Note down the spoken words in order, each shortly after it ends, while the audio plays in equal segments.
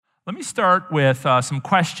Let me start with some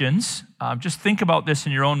questions. Just think about this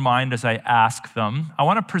in your own mind as I ask them. I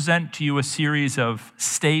want to present to you a series of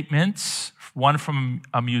statements, one from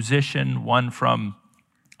a musician, one from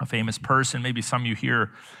a famous person, maybe some you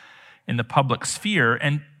hear in the public sphere.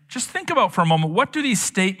 And just think about for a moment, what do these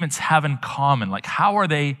statements have in common? Like, how are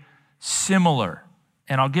they similar?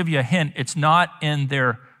 And I'll give you a hint. It's not in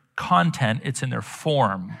their content, it's in their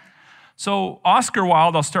form. So Oscar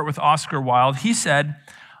Wilde, I'll start with Oscar Wilde. He said,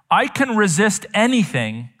 "I can resist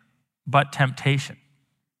anything but temptation."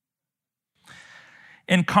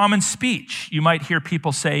 In common speech, you might hear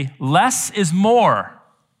people say, "Less is more."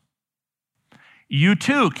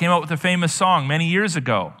 U2 came out with a famous song many years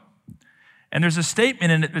ago. And there's a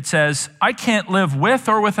statement in it that says, "I can't live with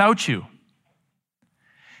or without you."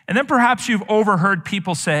 And then perhaps you've overheard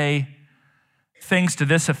people say things to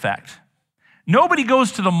this effect. "Nobody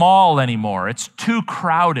goes to the mall anymore. It's too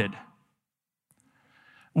crowded."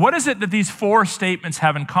 What is it that these four statements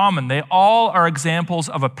have in common? They all are examples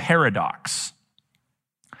of a paradox.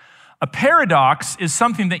 A paradox is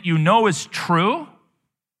something that you know is true.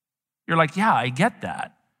 You're like, yeah, I get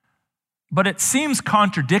that. But it seems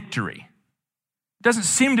contradictory. It doesn't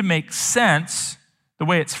seem to make sense the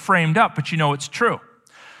way it's framed up, but you know it's true.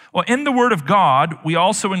 Well, in the Word of God, we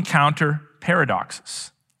also encounter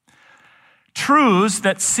paradoxes. Truths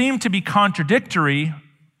that seem to be contradictory,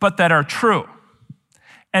 but that are true.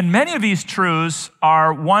 And many of these truths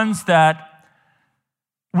are ones that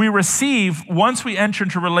we receive once we enter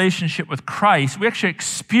into relationship with Christ. We actually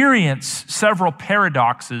experience several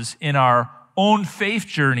paradoxes in our own faith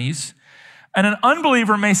journeys. And an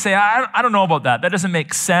unbeliever may say, I don't know about that. That doesn't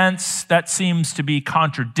make sense. That seems to be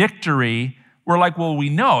contradictory. We're like, well, we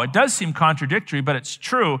know. It does seem contradictory, but it's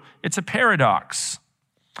true. It's a paradox.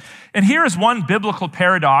 And here is one biblical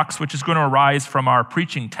paradox which is going to arise from our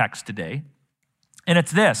preaching text today. And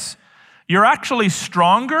it's this: you're actually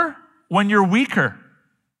stronger when you're weaker.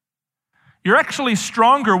 You're actually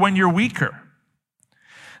stronger when you're weaker.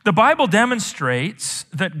 The Bible demonstrates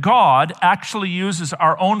that God actually uses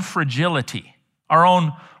our own fragility, our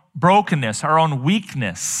own brokenness, our own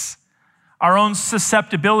weakness, our own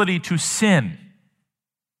susceptibility to sin,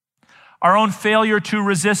 our own failure to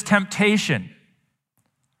resist temptation,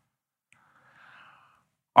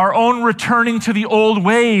 our own returning to the old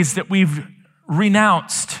ways that we've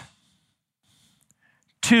renounced,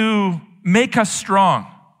 to make us strong.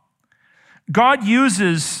 God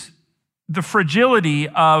uses the fragility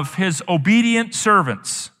of his obedient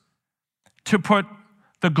servants to put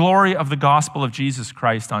the glory of the gospel of Jesus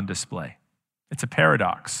Christ on display. It's a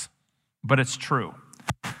paradox, but it's true.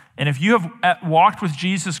 And if you have walked with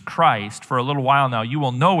Jesus Christ for a little while now, you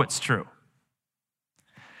will know it's true.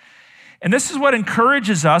 And this is what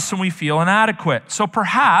encourages us when we feel inadequate. So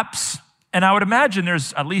perhaps, and I would imagine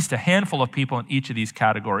there's at least a handful of people in each of these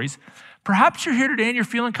categories, perhaps you're here today and you're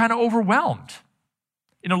feeling kind of overwhelmed.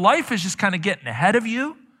 You know, life is just kind of getting ahead of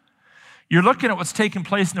you. You're looking at what's taking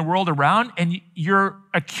place in the world around, and you're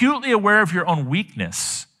acutely aware of your own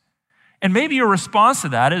weakness. And maybe your response to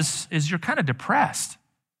that is you're kind of depressed.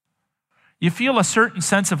 You feel a certain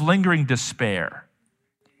sense of lingering despair.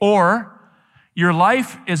 Or your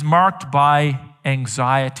life is marked by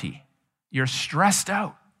anxiety. You're stressed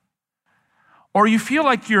out. Or you feel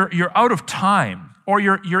like you're out of time, or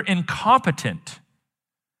you're incompetent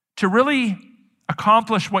to really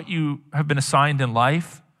accomplish what you have been assigned in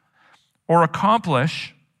life, or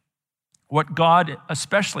accomplish what God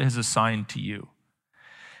especially has assigned to you.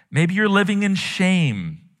 Maybe you're living in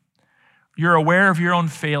shame. You're aware of your own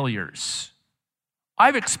failures.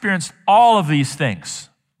 I've experienced all of these things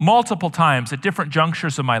multiple times at different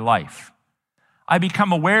junctures of my life. I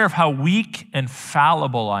become aware of how weak and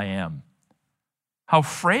fallible I am, how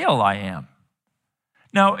frail I am.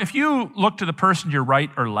 Now, if you look to the person to your right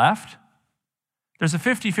or left, there's a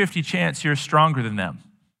 50-50 chance you're stronger than them.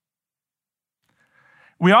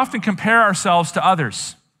 We often compare ourselves to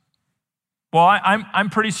others. Well,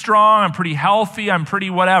 I'm pretty strong, I'm pretty healthy, I'm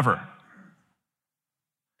pretty whatever.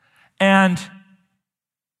 And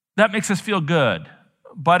that makes us feel good.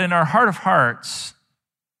 But in our heart of hearts,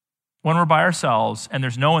 when we're by ourselves and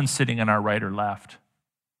there's no one sitting on our right or left,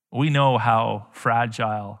 we know how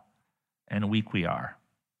fragile and weak we are.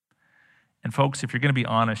 And folks, if you're going to be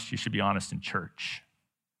honest, you should be honest in church.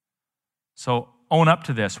 So own up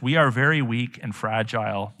to this. We are very weak and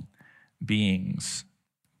fragile beings.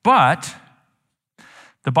 But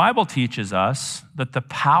the Bible teaches us that the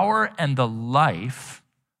power and the life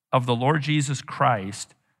of the Lord Jesus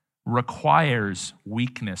Christ requires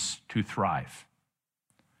weakness to thrive.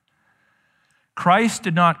 Christ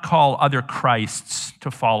did not call other Christs to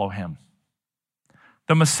follow him.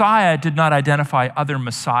 The Messiah did not identify other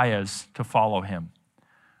messiahs to follow him.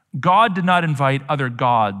 God did not invite other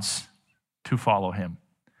gods to follow him.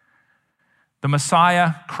 The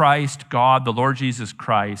Messiah, Christ, God, the Lord Jesus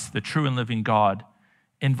Christ, the true and living God,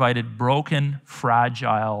 invited broken,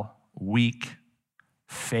 fragile, weak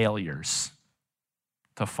failures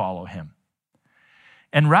to follow him.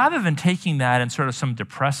 And rather than taking that in sort of some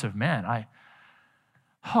depressive,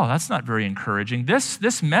 that's not very encouraging.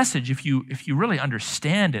 This message, if you really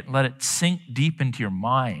understand it and let it sink deep into your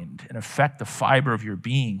mind and affect the fiber of your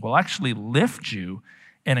being, will actually lift you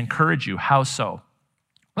and encourage you. How so?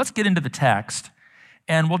 Let's get into the text,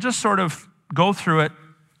 and we'll just sort of go through it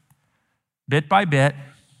bit by bit,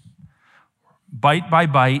 bite by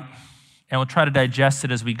bite, and we'll try to digest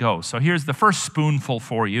it as we go. So here's the first spoonful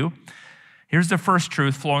for you. Here's the first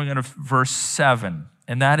truth flowing out of verse 7,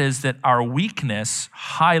 and that is that our weakness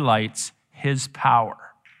highlights his power.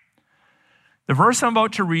 The verse I'm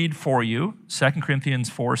about to read for you, 2 Corinthians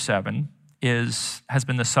 4:7, has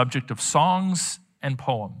been the subject of songs and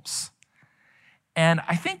poems. And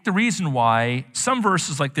I think the reason why some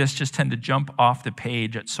verses like this just tend to jump off the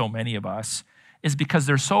page at so many of us is because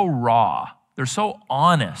they're so raw, they're so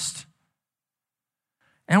honest.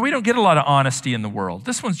 And we don't get a lot of honesty in the world.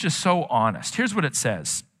 This one's just so honest. Here's what it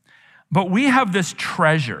says. But we have this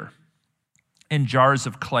treasure in jars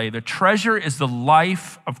of clay. The treasure is the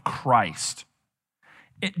life of Christ.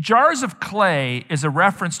 Jars of clay is a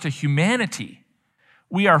reference to humanity.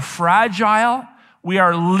 We are fragile. We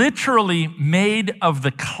are literally made of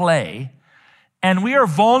the clay, and we are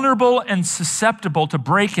vulnerable and susceptible to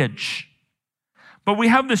breakage. But we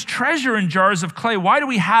have this treasure in jars of clay. Why do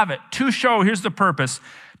we have it? To show, here's the purpose,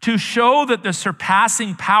 to show that the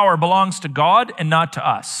surpassing power belongs to God and not to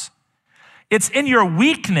us. It's in your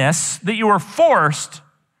weakness that you are forced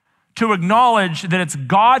to acknowledge that it's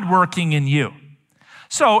God working in you.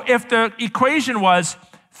 So if the equation was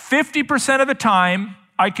 50% of the time,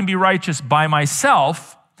 I can be righteous by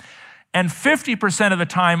myself, and 50% of the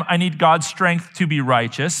time I need God's strength to be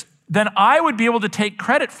righteous, then I would be able to take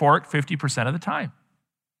credit for it 50% of the time.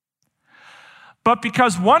 But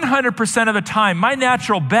because 100% of the time my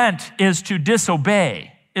natural bent is to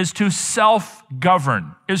disobey, is to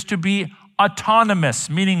self-govern, is to be autonomous,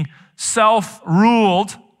 meaning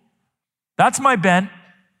self-ruled, that's my bent,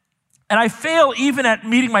 and I fail even at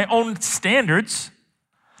meeting my own standards,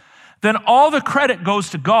 then all the credit goes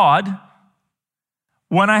to God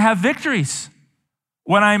when I have victories,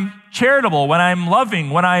 when I'm charitable, when I'm loving,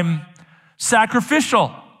 when I'm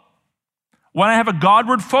sacrificial, when I have a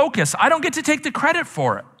Godward focus. I don't get to take the credit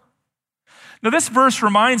for it. Now, this verse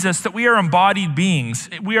reminds us that we are embodied beings.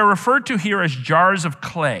 We are referred to here as jars of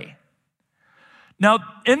clay. Now,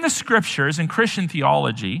 in the scriptures, in Christian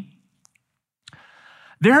theology,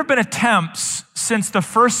 there have been attempts since the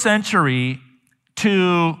first century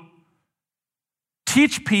to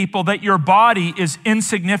teach people that your body is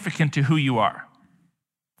insignificant to who you are.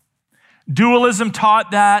 Dualism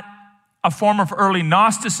taught that. A form of early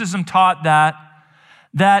Gnosticism taught that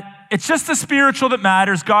it's just the spiritual that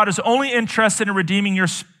matters. God is only interested in redeeming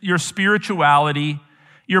your spirituality.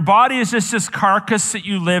 Your body is just this carcass that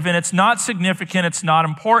you live in. It's not significant. It's not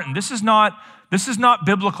important. This is not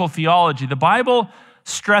biblical theology. The Bible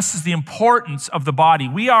stresses the importance of the body.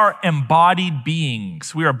 We are embodied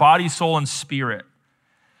beings. We are body, soul, and spirit.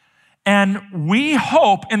 And we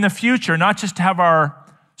hope in the future not just to have our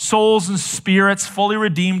souls and spirits fully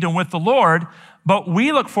redeemed and with the Lord, but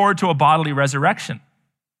we look forward to a bodily resurrection.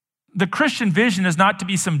 The Christian vision is not to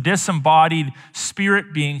be some disembodied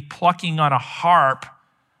spirit being plucking on a harp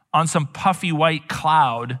on some puffy white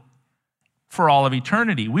cloud for all of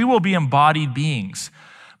eternity. We will be embodied beings.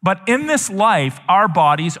 But in this life, our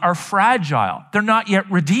bodies are fragile. They're not yet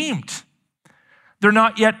redeemed. They're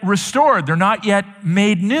not yet restored. They're not yet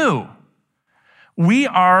made new. We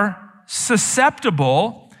are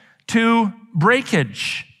susceptible to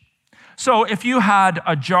breakage. So if you had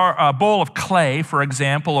a bowl of clay, for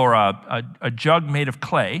example, or a jug made of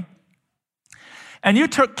clay, and you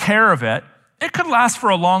took care of it, it could last for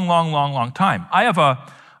a long time. I have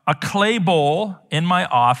a clay bowl in my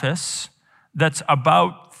office that's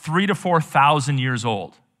about 3,000 to 4,000 years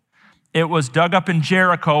old. It was dug up in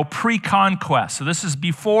Jericho pre-conquest. So this is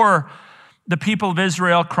before the people of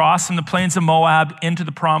Israel crossed from the plains of Moab into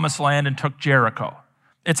the promised land and took Jericho.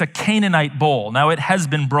 It's a Canaanite bowl. Now it has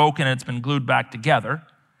been broken and it's been glued back together.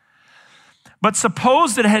 But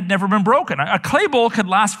suppose that it had never been broken. A clay bowl could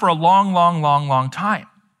last for a long time.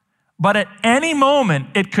 But at any moment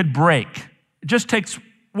it could break. It just takes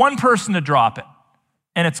one person to drop it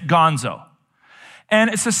and it's gonzo. And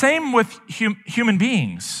it's the same with human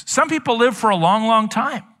beings. Some people live for a long, long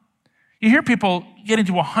time. You hear people getting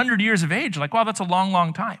to 100 years of age, like, wow, that's a long,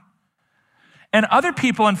 long time. And other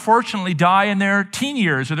people, unfortunately, die in their teen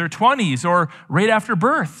years or their 20s or right after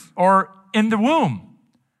birth or in the womb.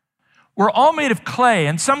 We're all made of clay,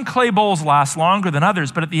 and some clay bowls last longer than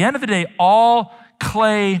others, but at the end of the day, all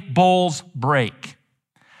clay bowls break.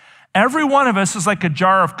 Every one of us is like a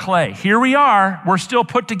jar of clay. Here we are, we're still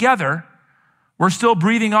put together, we're still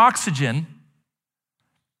breathing oxygen,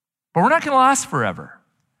 but we're not going to last forever.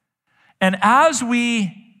 And as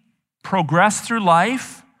we progress through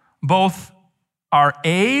life, both our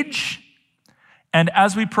age and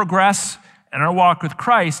as we progress in our walk with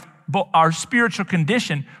Christ, our spiritual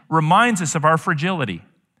condition reminds us of our fragility.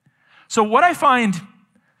 So what I find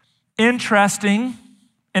interesting,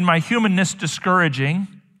 in my humanness discouraging,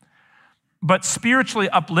 but spiritually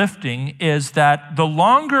uplifting, is that the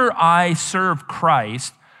longer I serve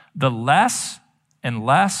Christ, the less and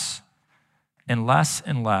less and less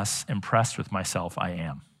and less impressed with myself I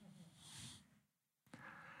am.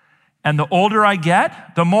 And the older I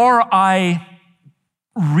get, the more I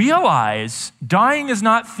realize dying is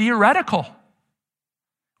not theoretical.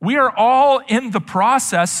 We are all in the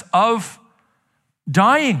process of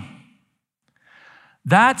dying.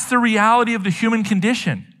 That's the reality of the human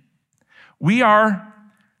condition. We are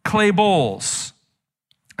clay bowls.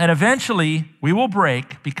 And eventually we will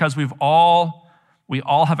break because we all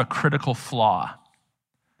have a critical flaw.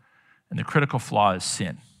 And the critical flaw is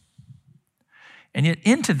sin. And yet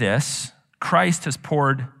into this, Christ has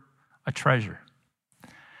poured a treasure.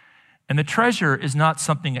 And the treasure is not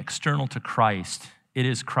something external to Christ. It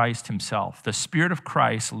is Christ himself. The Spirit of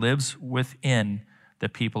Christ lives within the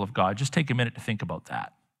people of God. Just take a minute to think about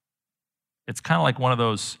that. It's kind of like one of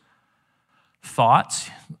those thoughts.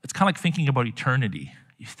 It's kind of like thinking about eternity.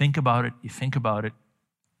 You think about it,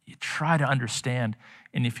 you try to understand,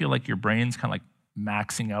 and you feel like your brain's kind of like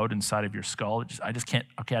maxing out inside of your skull. I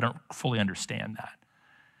don't fully understand that.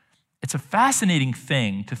 It's a fascinating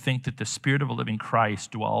thing to think that the Spirit of a living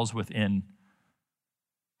Christ dwells within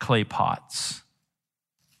clay pots.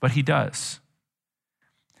 But he does.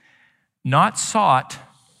 Not sought,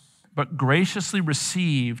 but graciously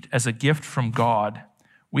received as a gift from God,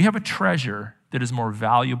 we have a treasure that is more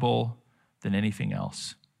valuable than anything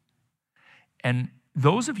else. And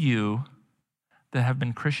those of you that have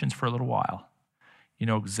been Christians for a little while, you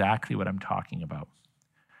know exactly what I'm talking about.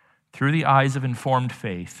 Through the eyes of informed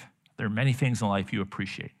faith, there are many things in life you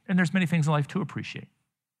appreciate, and there's many things in life to appreciate.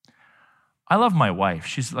 I love my wife.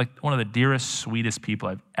 She's like one of the dearest, sweetest people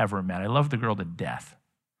I've ever met. I love the girl to death.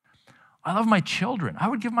 I love my children. I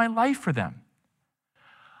would give my life for them.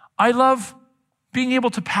 I love being able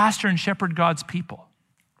to pastor and shepherd God's people.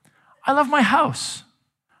 I love my house.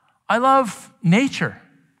 I love nature.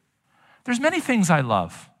 There's many things I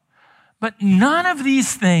love. But none of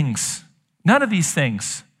these things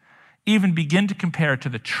even begin to compare to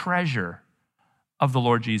the treasure of the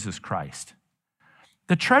Lord Jesus Christ.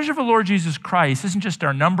 The treasure of the Lord Jesus Christ isn't just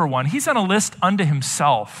our number one. He's on a list unto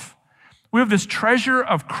himself. We have this treasure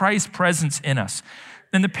of Christ's presence in us.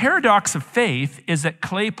 And the paradox of faith is that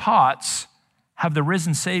clay pots have the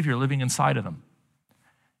risen Savior living inside of them.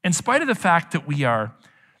 In spite of the fact that we are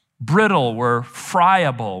brittle, we're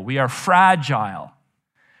friable, we are fragile,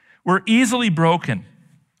 we're easily broken,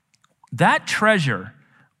 that treasure,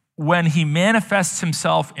 when he manifests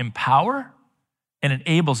himself in power and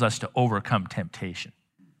enables us to overcome temptation,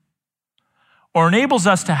 or enables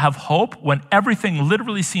us to have hope when everything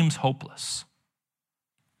literally seems hopeless,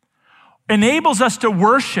 enables us to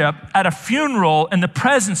worship at a funeral in the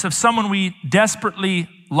presence of someone we desperately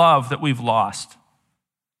love that we've lost,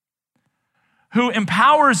 who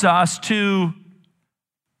empowers us to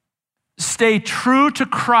stay true to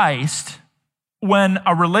Christ when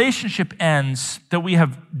a relationship ends that we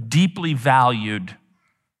have deeply valued.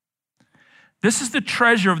 This is the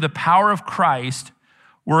treasure of the power of Christ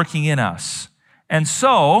working in us. And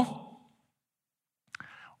so,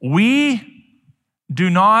 we do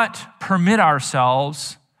not permit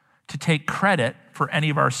ourselves to take credit for any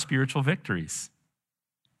of our spiritual victories.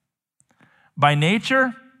 By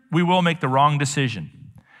nature, we will make the wrong decision.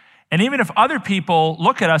 And even if other people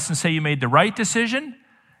look at us and say you made the right decision,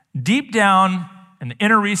 deep down in the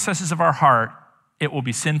inner recesses of our heart, it will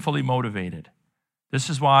be sinfully motivated. This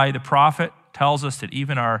is why the prophet tells us that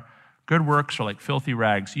even our good works are like filthy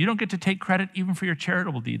rags. You don't get to take credit even for your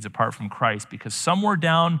charitable deeds apart from Christ, because somewhere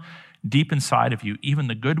down deep inside of you, even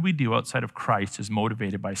the good we do outside of Christ is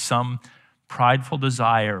motivated by some prideful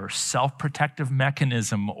desire or self-protective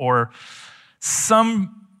mechanism or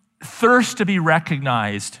some thirst to be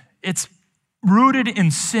recognized. It's rooted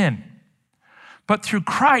in sin. But through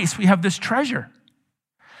Christ, we have this treasure.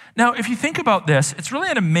 Now, if you think about this, it's really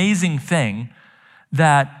an amazing thing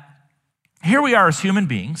that here we are as human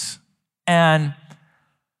beings, and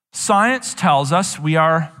science tells us we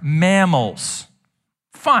are mammals.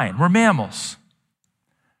 Fine, we're mammals.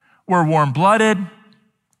 We're warm-blooded.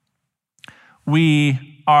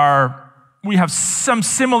 We have some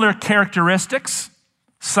similar characteristics,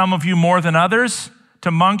 some of you more than others,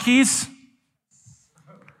 to monkeys,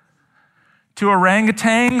 to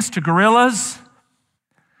orangutans, to gorillas.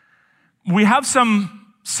 We have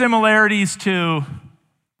some similarities to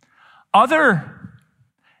other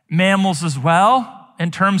mammals as well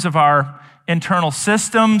in terms of our internal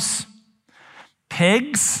systems.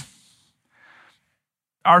 Pigs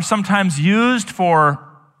are sometimes used for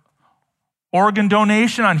organ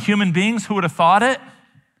donation on human beings. Who would have thought it?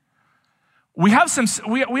 We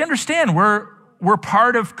understand we're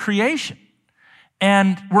part of creation,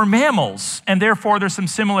 and we're mammals, and therefore there's some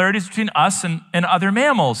similarities between us and other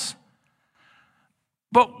mammals.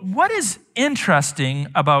 But what is interesting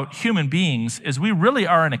about human beings is we really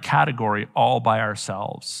are in a category all by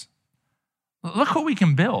ourselves. Look what we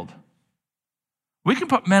can build. We can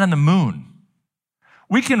put men on the moon.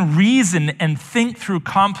 We can reason and think through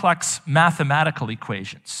complex mathematical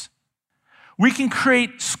equations. We can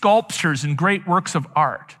create sculptures and great works of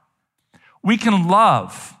art. We can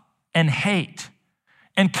love and hate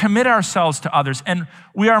and commit ourselves to others. And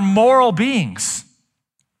we are moral beings.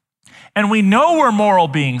 And we know we're moral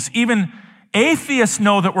beings. Even atheists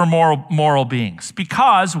know that we're moral beings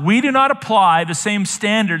because we do not apply the same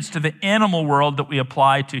standards to the animal world that we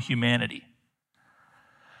apply to humanity.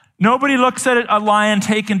 Nobody looks at a lion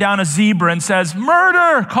taking down a zebra and says,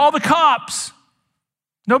 "Murder, call the cops."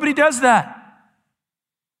 Nobody does that.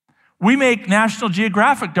 We make National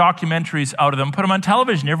Geographic documentaries out of them, put them on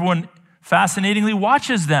television. Everyone fascinatingly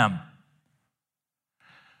watches them.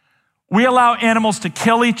 We allow animals to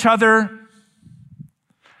kill each other,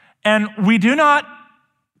 and we do not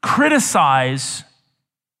criticize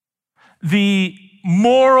the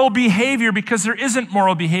moral behavior because there isn't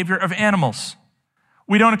moral behavior of animals.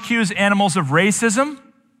 We don't accuse animals of racism.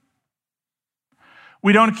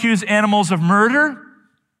 We don't accuse animals of murder.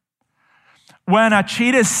 When a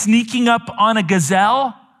cheetah is sneaking up on a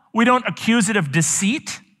gazelle, we don't accuse it of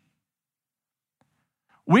deceit.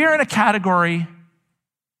 We are in a category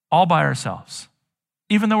all by ourselves,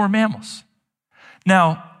 even though we're mammals.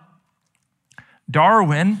 Now,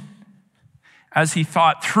 Darwin, as he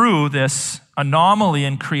thought through this anomaly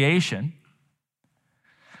in creation,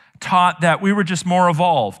 taught that we were just more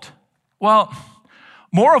evolved. Well,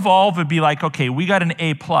 more evolved would be like, okay, we got an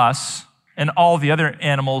A+, and all the other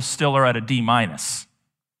animals still are at a D-.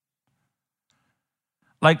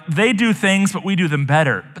 Like, they do things, but we do them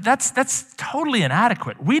better. But that's totally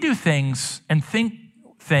inadequate. We do things and think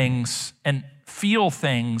things and feel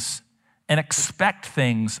things and expect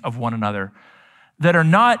things of one another that are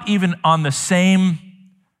not even on the same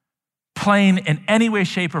plane in any way,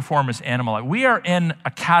 shape, or form as animal life. We are in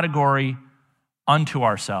a category unto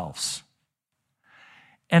ourselves.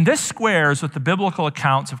 And this squares with the biblical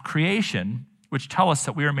accounts of creation, which tell us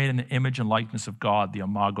that we are made in the image and likeness of God, the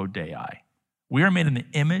Imago Dei. We are made in the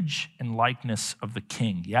image and likeness of the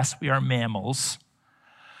King. Yes, we are mammals,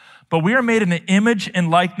 but we are made in the image and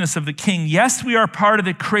likeness of the King. Yes, we are part of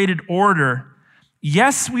the created order.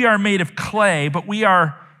 Yes, we are made of clay, but we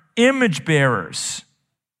are image bearers.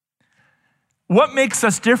 What makes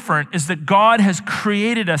us different is that God has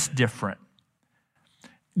created us different.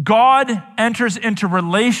 God enters into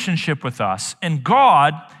relationship with us, and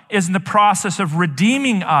God is in the process of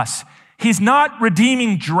redeeming us. He's not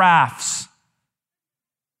redeeming drafts.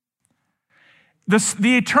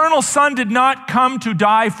 The eternal Son did not come to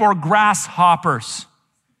die for grasshoppers.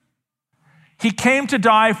 He came to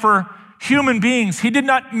die for human beings. He did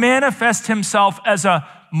not manifest himself as a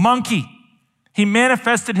monkey. He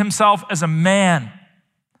manifested himself as a man.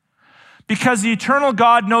 Because the eternal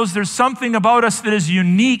God knows there's something about us that is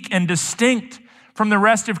unique and distinct from the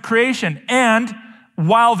rest of creation. And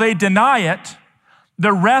while they deny it,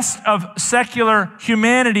 the rest of secular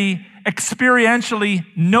humanity experientially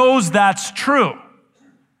knows that's true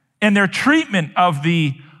in their treatment of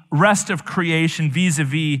the rest of creation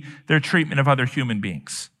vis-a-vis their treatment of other human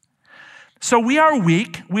beings. So we are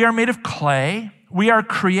weak, we are made of clay, we are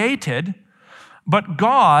created, but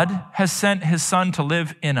God has sent his Son to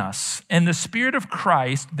live in us. And the Spirit of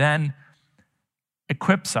Christ then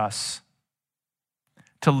equips us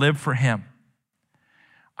to live for him.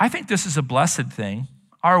 I think this is a blessed thing.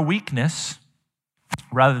 Our weakness,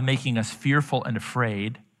 rather than making us fearful and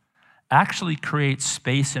afraid, actually creates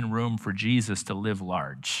space and room for Jesus to live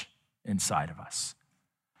large inside of us.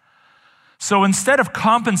 So instead of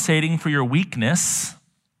compensating for your weakness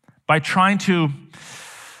by trying to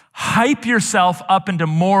hype yourself up into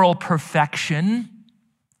moral perfection,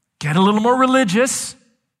 get a little more religious,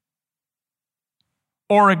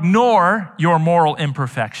 or ignore your moral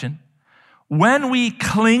imperfection, when we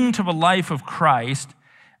cling to the life of Christ,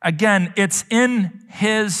 again, it's in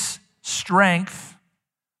his strength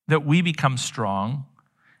that we become strong.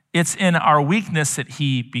 It's in our weakness that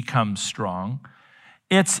he becomes strong.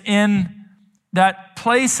 It's in that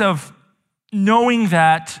place of knowing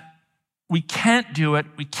that we can't do it,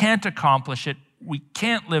 we can't accomplish it, we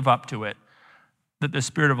can't live up to it, that the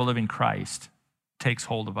Spirit of a living Christ takes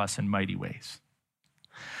hold of us in mighty ways.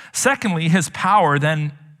 Secondly, his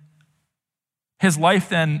life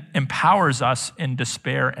then empowers us in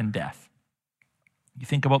despair and death. You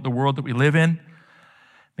think about the world that we live in.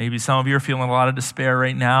 Maybe some of you are feeling a lot of despair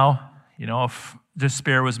right now. You know, if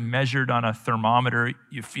despair was measured on a thermometer,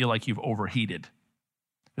 you feel like you've overheated.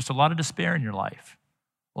 There's a lot of despair in your life,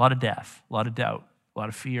 a lot of death, a lot of doubt, a lot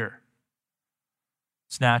of fear.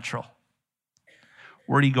 It's natural.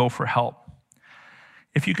 Where do you go for help?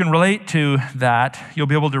 If you can relate to that, you'll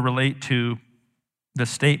be able to relate to the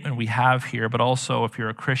statement we have here, but also if you're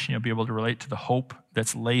a Christian, you'll be able to relate to the hope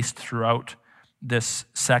that's laced throughout this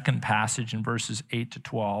second passage in verses 8 to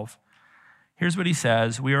 12. Here's what he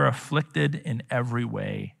says: we are afflicted in every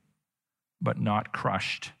way, but not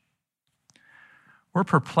crushed. We're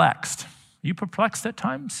perplexed. Are you perplexed at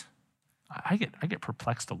times? I get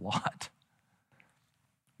perplexed a lot.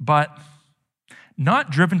 But not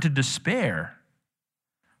driven to despair.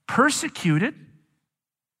 Persecuted.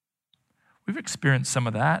 We've experienced some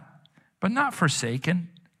of that, but not forsaken.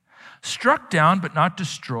 Struck down, but not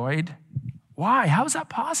destroyed. Why? How is that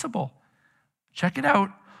possible? Check it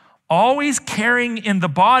out. Always carrying in the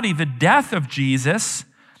body the death of Jesus,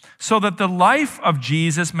 so that the life of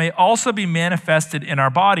Jesus may also be manifested in our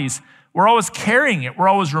bodies. We're always carrying it. We're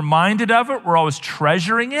always reminded of it. We're always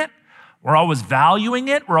treasuring it. We're always valuing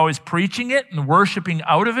it. We're always preaching it and worshiping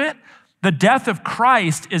out of it. The death of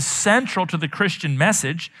Christ is central to the Christian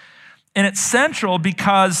message. And it's central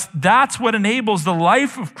because that's what enables the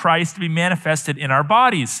life of Christ to be manifested in our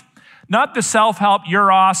bodies. Not the self-help,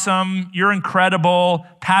 you're awesome, you're incredible,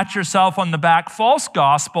 pat yourself on the back, false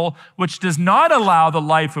gospel, which does not allow the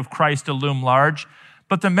life of Christ to loom large.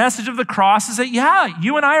 But the message of the cross is that, yeah,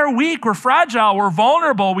 you and I are weak, we're fragile, we're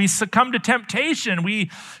vulnerable, we succumb to temptation,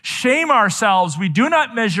 we shame ourselves, we do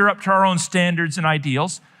not measure up to our own standards and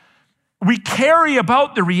ideals. We carry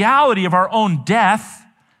about the reality of our own death,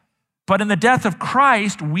 but in the death of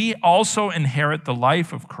Christ, we also inherit the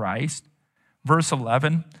life of Christ. Verse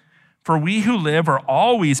 11, for we who live are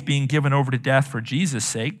always being given over to death for Jesus'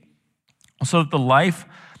 sake, so that the life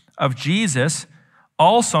of Jesus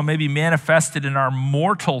also may be manifested in our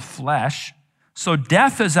mortal flesh. So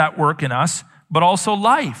death is at work in us, but also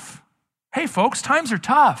life. Hey, folks, times are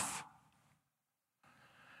tough.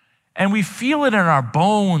 And we feel it in our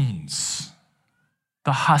bones,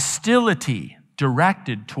 the hostility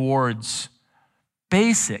directed towards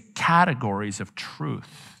basic categories of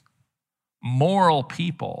truth. Moral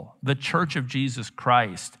people, the Church of Jesus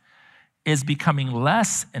Christ, is becoming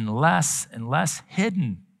less and less and less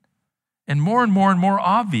hidden and more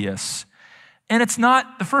obvious. And it's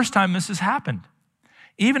not the first time this has happened.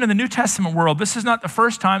 Even in the New Testament world, this is not the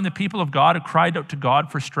first time the people of God have cried out to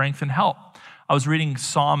God for strength and help. I was reading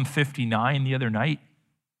Psalm 59 the other night,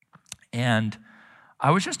 and I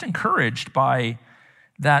was just encouraged by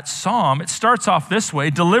that psalm. It starts off this way: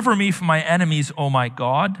 deliver me from my enemies, O my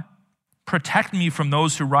God. Protect me from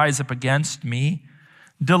those who rise up against me.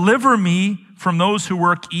 Deliver me from those who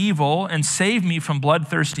work evil, and save me from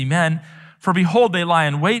bloodthirsty men. For behold, they lie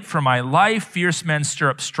in wait for my life. Fierce men stir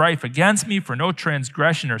up strife against me. For no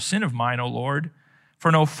transgression or sin of mine, O Lord. For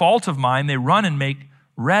no fault of mine, they run and make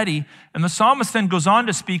ready. And the psalmist then goes on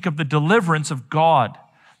to speak of the deliverance of God.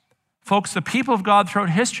 Folks, the people of God throughout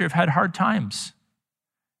history have had hard times.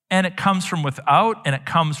 And it comes from without, and it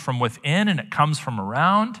comes from within, and it comes from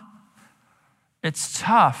around. It's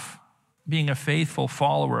tough being a faithful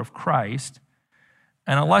follower of Christ.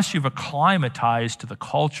 And unless you've acclimatized to the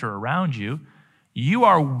culture around you, you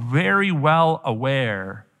are very well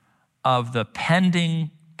aware of the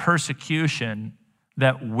pending persecution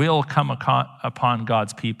that will come upon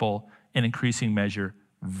God's people in increasing measure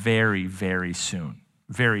very, very soon.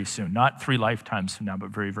 Very soon. Not 3 lifetimes from now, but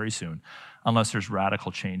very, very soon, unless there's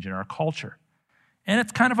radical change in our culture. And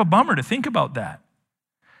it's kind of a bummer to think about that.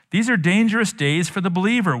 These are dangerous days for the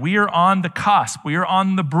believer. We are on the cusp. We are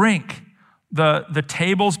on the brink. The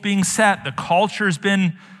table's being set. The culture's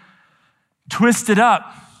been twisted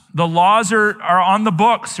up. The laws are on the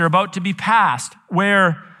books. They're about to be passed,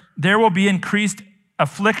 where there will be increased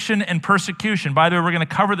affliction and persecution. By the way, we're going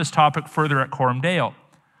to cover this topic further at Coram Deo.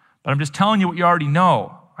 But I'm just telling you what you already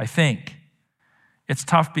know, I think. It's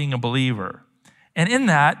tough being a believer. And in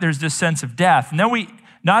that, there's this sense of death. And then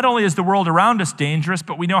not only is the world around us dangerous,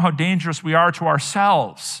 but we know how dangerous we are to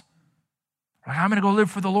ourselves. Like, I'm going to go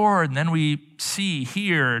live for the Lord. And then we see,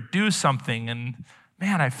 hear, do something, and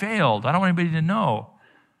man, I failed. I don't want anybody to know.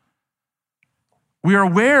 We are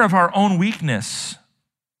aware of our own weakness.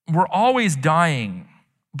 We're always dying.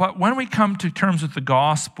 But when we come to terms with the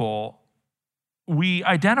gospel, we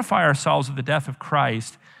identify ourselves with the death of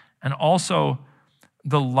Christ and also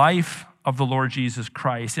the life of the Lord Jesus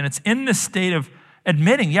Christ. And it's in this state of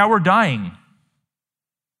admitting, yeah, we're dying,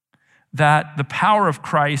 that the power of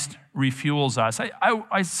Christ refuels us.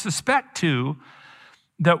 I suspect, too,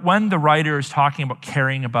 that when the writer is talking about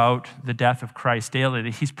caring about the death of Christ daily,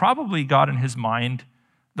 that he's probably got in his mind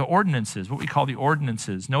the ordinances, what we call the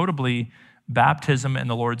ordinances, notably baptism and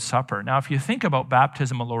the Lord's Supper. Now, if you think about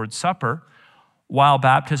baptism and Lord's Supper, while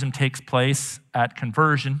baptism takes place at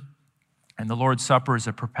conversion and the Lord's Supper is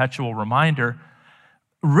a perpetual reminder,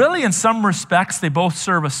 really in some respects, they both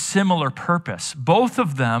serve a similar purpose. Both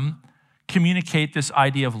of them communicate this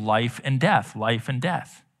idea of life and death, life and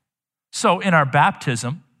death. So in our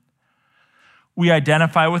baptism, we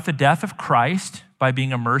identify with the death of Christ by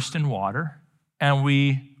being immersed in water, and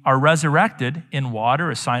we are resurrected in water,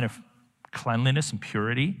 a sign of cleanliness and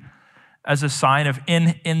purity, as a sign of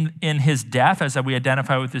in his death, as we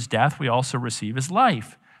identify with his death, we also receive his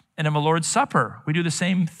life. And in the Lord's Supper, we do the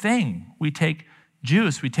same thing. We take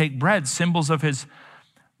juice, we take bread, symbols of his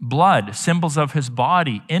blood, symbols of his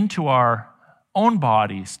body, into our own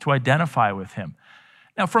bodies to identify with him.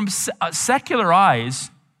 Now, from secular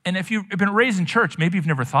eyes, and if you've been raised in church, maybe you've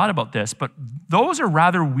never thought about this, but those are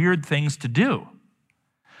rather weird things to do.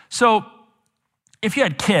 So if you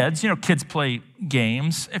had kids, kids play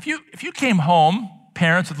games. If you came home,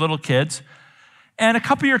 parents with little kids, and a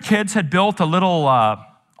couple of your kids had built a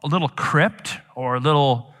little crypt or a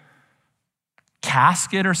little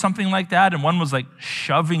casket or something like that, and one was like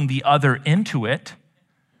shoving the other into it,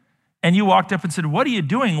 and you walked up and said, "What are you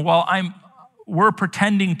doing?" "Well, we're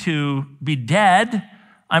pretending to be dead.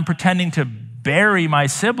 I'm pretending to bury my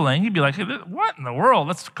sibling." You'd be like, "What in the world?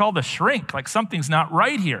 Let's call the shrink. Like, something's not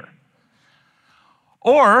right here."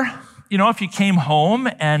 Or, if you came home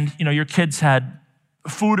and, your kids had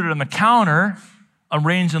food on the counter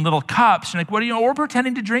arranged in little cups, you're like, we're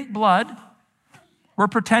pretending to drink blood. We're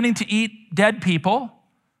pretending to eat dead people.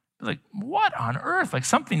 You're like, what on earth? Like,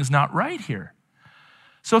 something's not right here.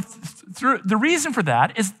 So the reason for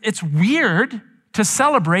that is it's weird to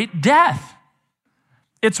celebrate death.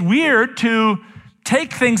 It's weird to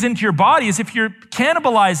take things into your body as if you're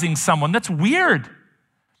cannibalizing someone. That's weird.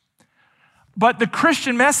 But the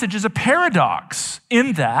Christian message is a paradox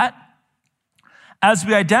in that as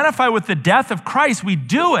we identify with the death of Christ, we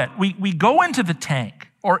do it. We go into the tank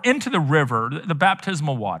or into the river, the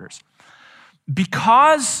baptismal waters,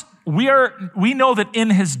 because we know that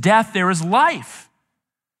in his death there is life.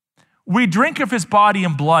 We drink of his body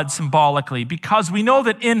and blood symbolically because we know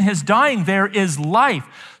that in his dying there is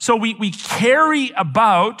life. So we carry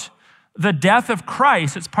about the death of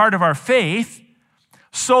Christ. It's part of our faith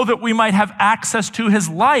so that we might have access to his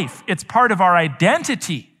life. It's part of our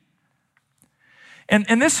identity.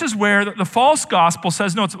 And this is where the false gospel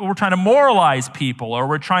says, no, we're trying to moralize people, or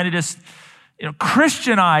we're trying to just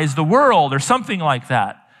Christianize the world or something like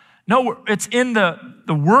that. No, it's in the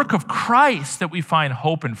work of Christ that we find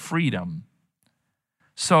hope and freedom.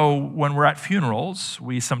 So when we're at funerals,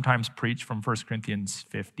 we sometimes preach from 1 Corinthians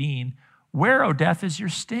 15, where, O death, is your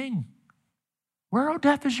sting? Where, O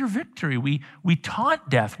death, is your victory? We taunt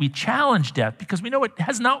death, we challenge death, because we know it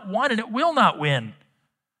has not won and it will not win.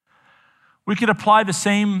 We could apply the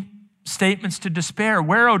same statements to despair.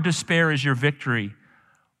 Where, O despair, is your victory?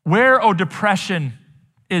 Where, O depression,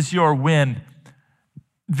 is your win?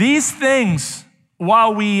 These things,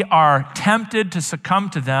 while we are tempted to succumb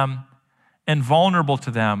to them and vulnerable to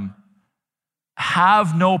them,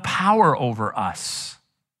 have no power over us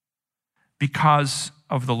because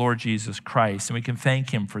of the Lord Jesus Christ, and we can thank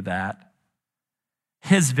him for that.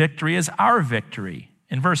 His victory is our victory.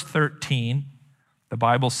 In verse 13, the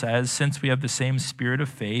Bible says, since we have the same spirit of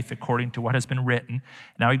faith according to what has been written.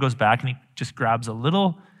 Now he goes back and he just grabs a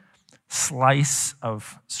little slice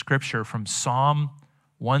of scripture from Psalm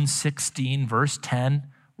 116, verse 10,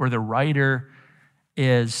 where the writer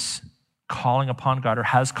is calling upon God, or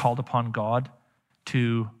has called upon God,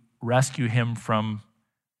 to rescue him from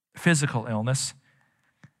physical illness.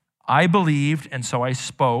 I believed, and so I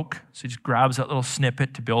spoke. So he just grabs that little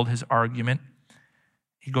snippet to build his argument.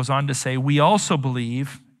 He goes on to say, we also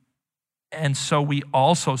believe, and so we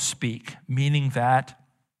also speak, meaning that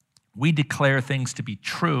we declare things to be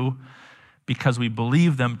true because we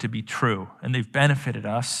believe them to be true, and they've benefited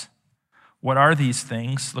us. What are these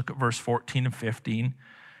things? Look at verse 14 and 15.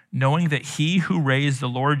 Knowing that he who raised the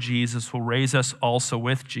Lord Jesus will raise us also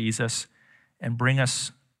with Jesus and bring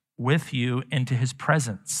us with you into his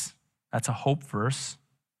presence. That's a hope verse.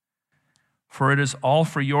 For it is all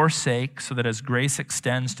for your sake, so that as grace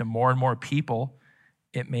extends to more and more people,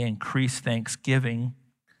 it may increase thanksgiving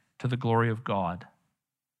to the glory of God.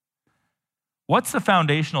 What's the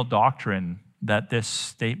foundational doctrine that this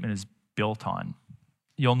statement is built on?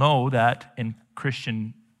 You'll know that in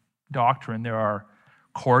Christian doctrine, there are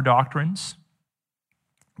core doctrines.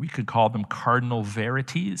 We could call them cardinal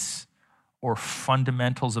verities or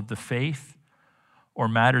fundamentals of the faith or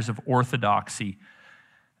matters of orthodoxy.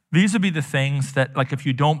 These would be the things that, like, if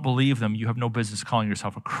you don't believe them, you have no business calling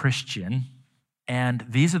yourself a Christian. And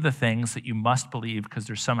these are the things that you must believe because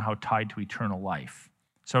they're somehow tied to eternal life.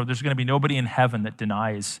 So there's going to be nobody in heaven that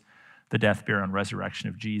denies the death, burial, and resurrection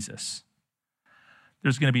of Jesus.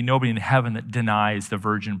 There's going to be nobody in heaven that denies the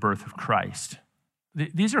virgin birth of Christ.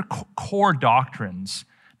 These are core doctrines.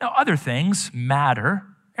 Now, other things matter.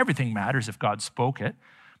 Everything matters if God spoke it.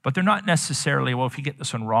 But they're not necessarily, well, if you get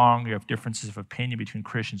this one wrong, you have differences of opinion between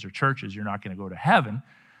Christians or churches, you're not going to go to heaven.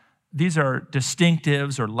 These are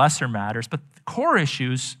distinctives or lesser matters, but the core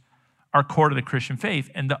issues are core to the Christian faith.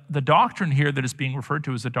 And the doctrine here that is being referred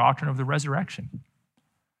to is the doctrine of the resurrection.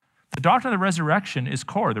 The doctrine of the resurrection is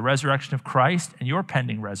core, the resurrection of Christ and your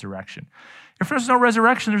pending resurrection. If there's no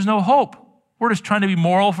resurrection, there's no hope. We're just trying to be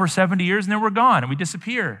moral for 70 years and then we're gone and we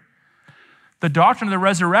disappear. The doctrine of the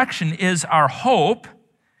resurrection is our hope,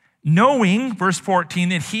 knowing, verse 14,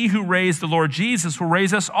 that he who raised the Lord Jesus will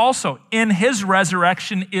raise us also. In his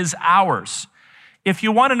resurrection is ours. If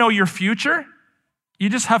you want to know your future, you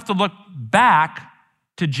just have to look back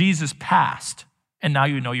to Jesus' past, and now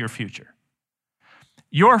you know your future.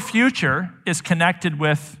 Your future is connected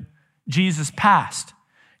with Jesus' past.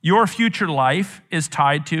 Your future life is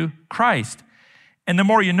tied to Christ. And the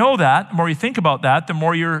more you know that, the more you think about that, the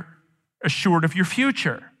more you're assured of your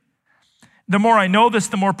future. The more I know this,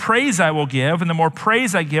 the more praise I will give, and the more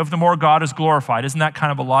praise I give, the more God is glorified. Isn't that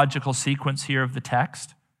kind of a logical sequence here of the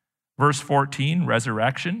text? Verse 14,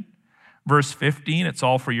 resurrection. Verse 15, it's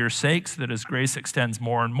all for your sake, so that as grace extends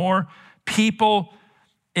more and more people,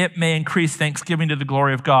 it may increase thanksgiving to the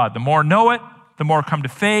glory of God. The more know it, the more come to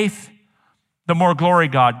faith, the more glory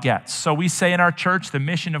God gets. So we say in our church, the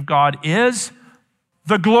mission of God is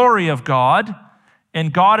the glory of God,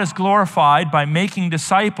 and God is glorified by making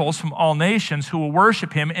disciples from all nations who will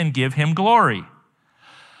worship him and give him glory.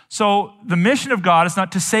 So the mission of God is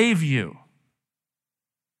not to save you.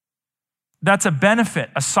 That's a benefit,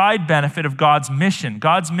 a side benefit of God's mission.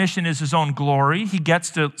 God's mission is his own glory. He gets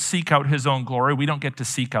to seek out his own glory. We don't get to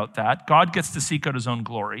seek out that. God gets to seek out his own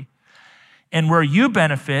glory. And where you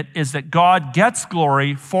benefit is that God gets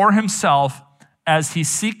glory for himself as he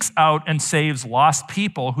seeks out and saves lost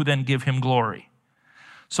people who then give him glory.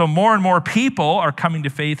 So more and more people are coming to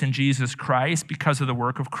faith in Jesus Christ because of the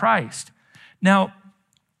work of Christ. Now,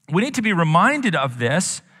 we need to be reminded of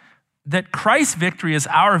this, that Christ's victory is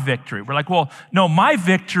our victory. We're like, well, no, my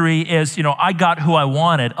victory is, I got who I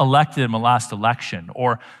wanted elected in my last election.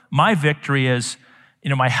 Or my victory is,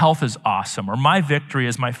 my health is awesome. Or my victory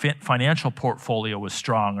is my financial portfolio was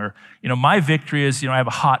strong. Or, my victory is, I have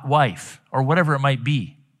a hot wife. Or whatever it might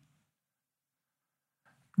be.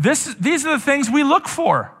 These are the things we look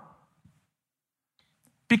for.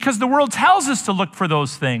 Because the world tells us to look for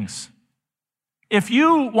those things. If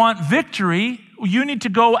you want victory, you need to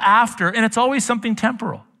go after, and it's always something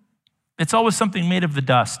temporal. It's always something made of the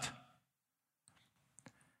dust.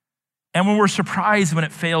 And when we're surprised when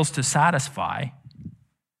it fails to satisfy,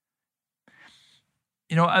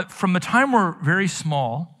 from the time we're very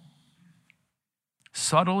small,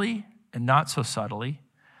 subtly and not so subtly,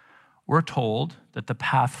 we're told that the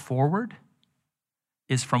path forward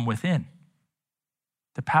is from within.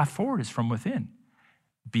 The path forward is from within.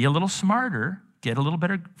 Be a little smarter, get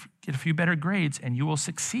a few better grades, and you will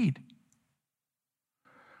succeed.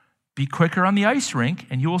 Be quicker on the ice rink,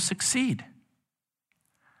 and you will succeed.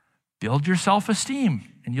 Build your self-esteem,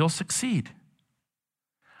 and you'll succeed.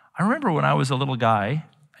 I remember when I was a little guy,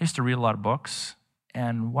 I used to read a lot of books,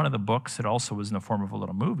 and one of the books that also was in the form of a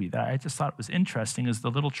little movie that I just thought was interesting is The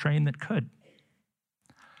Little Train That Could.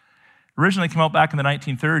 Originally came out back in the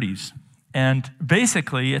 1930s, And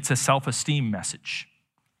basically, it's a self-esteem message.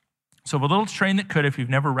 So a little train that could, if you've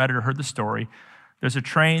never read it or heard the story, there's a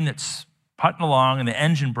train that's putting along and the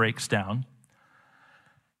engine breaks down.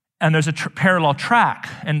 And there's a parallel track.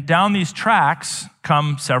 And down these tracks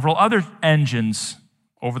come several other engines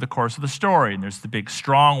over the course of the story. And there's the big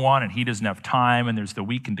strong one, and he doesn't have time. And there's the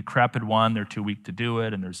weak and decrepit one. They're too weak to do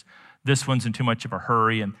it. And there's this one's in too much of a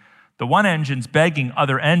hurry. And the one engine's begging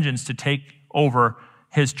other engines to take over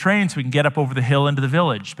his train so he can get up over the hill into the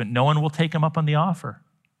village. But no one will take him up on the offer.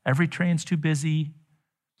 Every train's too busy,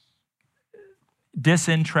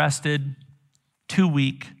 disinterested, too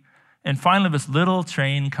weak. And finally, this little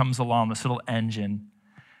train comes along, this little engine,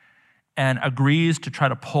 and agrees to try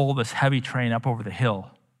to pull this heavy train up over the hill.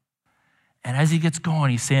 And as he gets going,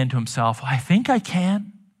 he's saying to himself, I think I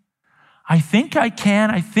can. I think I can.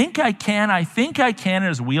 I think I can. I think I can. And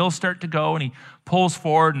his wheels start to go, and he pulls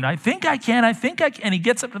forward, and I think I can. I think I can. And he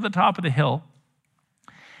gets up to the top of the hill.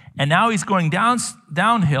 And now he's going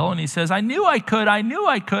downhill, and he says, I knew I could. I knew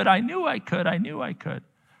I could. I knew I could. I knew I could.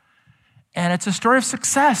 And it's a story of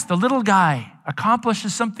success. The little guy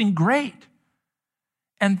accomplishes something great.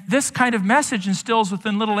 And this kind of message instills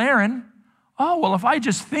within little Aaron, oh, well, if I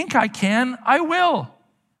just think I can, I will.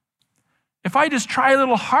 If I just try a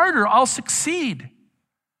little harder, I'll succeed.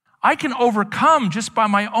 I can overcome just by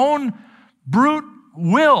my own brute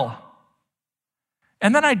will.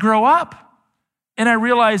 And then I grow up and I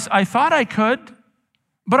realize I thought I could,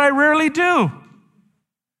 but I rarely do.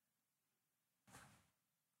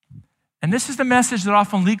 And this is the message that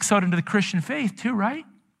often leaks out into the Christian faith too, right?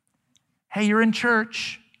 Hey, you're in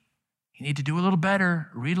church. You need to do a little better,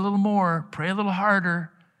 read a little more, pray a little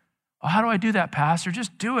harder. Well, how do I do that, Pastor?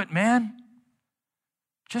 Just do it, man.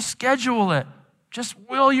 Just schedule it. Just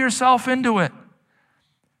will yourself into it.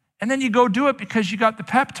 And then you go do it because you got the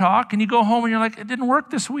pep talk, and you go home and you're like, it didn't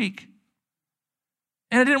work this week.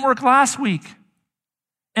 And it didn't work last week.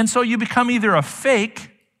 And so you become either a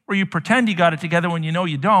fake, where you pretend you got it together when you know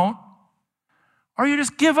you don't, or you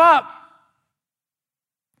just give up.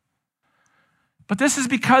 But this is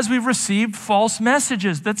because we've received false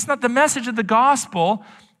messages. That's not the message of the gospel,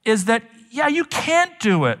 is that, yeah, you can't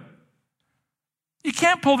do it. You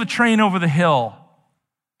can't pull the train over the hill.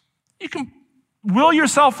 You can will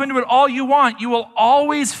yourself into it all you want. You will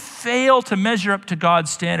always fail to measure up to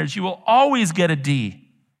God's standards. You will always get a D.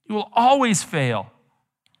 You will always fail.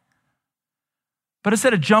 But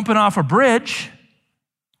instead of jumping off a bridge,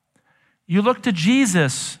 you look to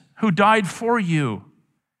Jesus, who died for you,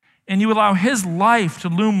 and you allow his life to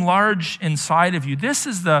loom large inside of you. This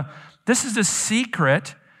is the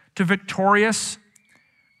secret to victorious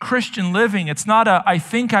Christian living. It's not a I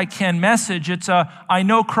think I can message. It's a I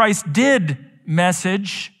know Christ did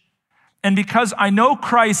message. And because I know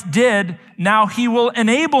Christ did, now he will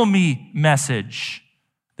enable me message.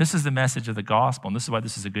 This is the message of the gospel, and this is why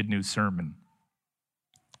this is a good news sermon.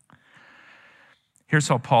 Here's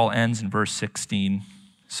how Paul ends in verse 16.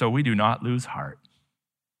 So we do not lose heart.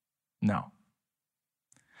 No.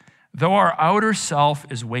 Though our outer self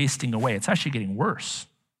is wasting away, it's actually getting worse.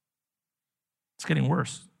 It's getting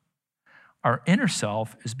worse. Our inner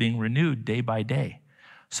self is being renewed day by day.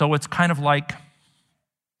 So it's kind of like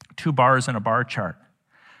two bars in a bar chart.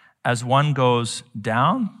 As one goes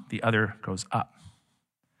down, the other goes up.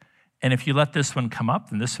 And if you let this one come up,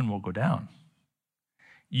 then this one will go down.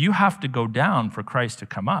 You have to go down for Christ to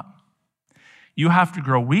come up. You have to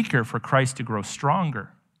grow weaker for Christ to grow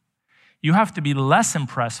stronger. You have to be less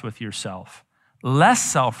impressed with yourself, less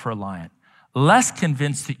self-reliant, less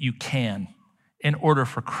convinced that you can, in order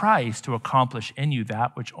for Christ to accomplish in you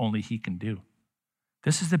that which only he can do.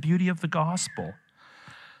 This is the beauty of the gospel.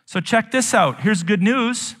 So check this out. Here's good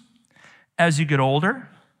news. As you get older,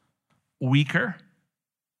 weaker,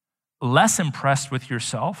 less impressed with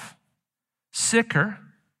yourself, sicker,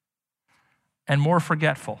 and more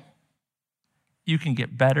forgetful, you can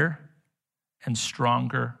get better and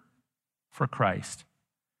stronger for Christ,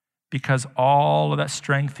 because all of that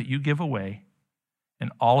strength that you give away and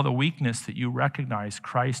all of the weakness that you recognize,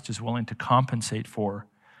 Christ is willing to compensate for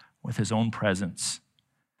with his own presence.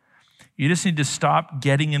 You just need to stop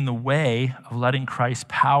getting in the way of letting Christ's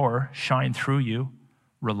power shine through you.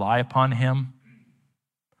 Rely upon him.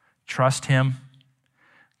 Trust him.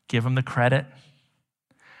 Give him the credit.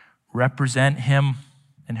 Represent him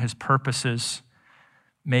and his purposes.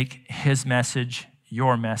 Make his message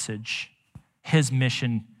your message. His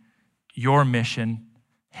mission your mission.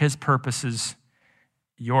 His purposes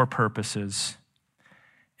your purposes.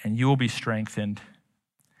 And you will be strengthened.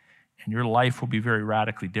 And your life will be very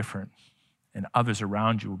radically different. And others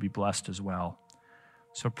around you will be blessed as well.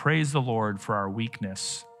 So praise the Lord for our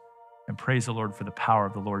weakness And praise the Lord for the power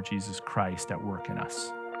of the Lord Jesus Christ at work in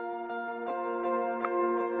us.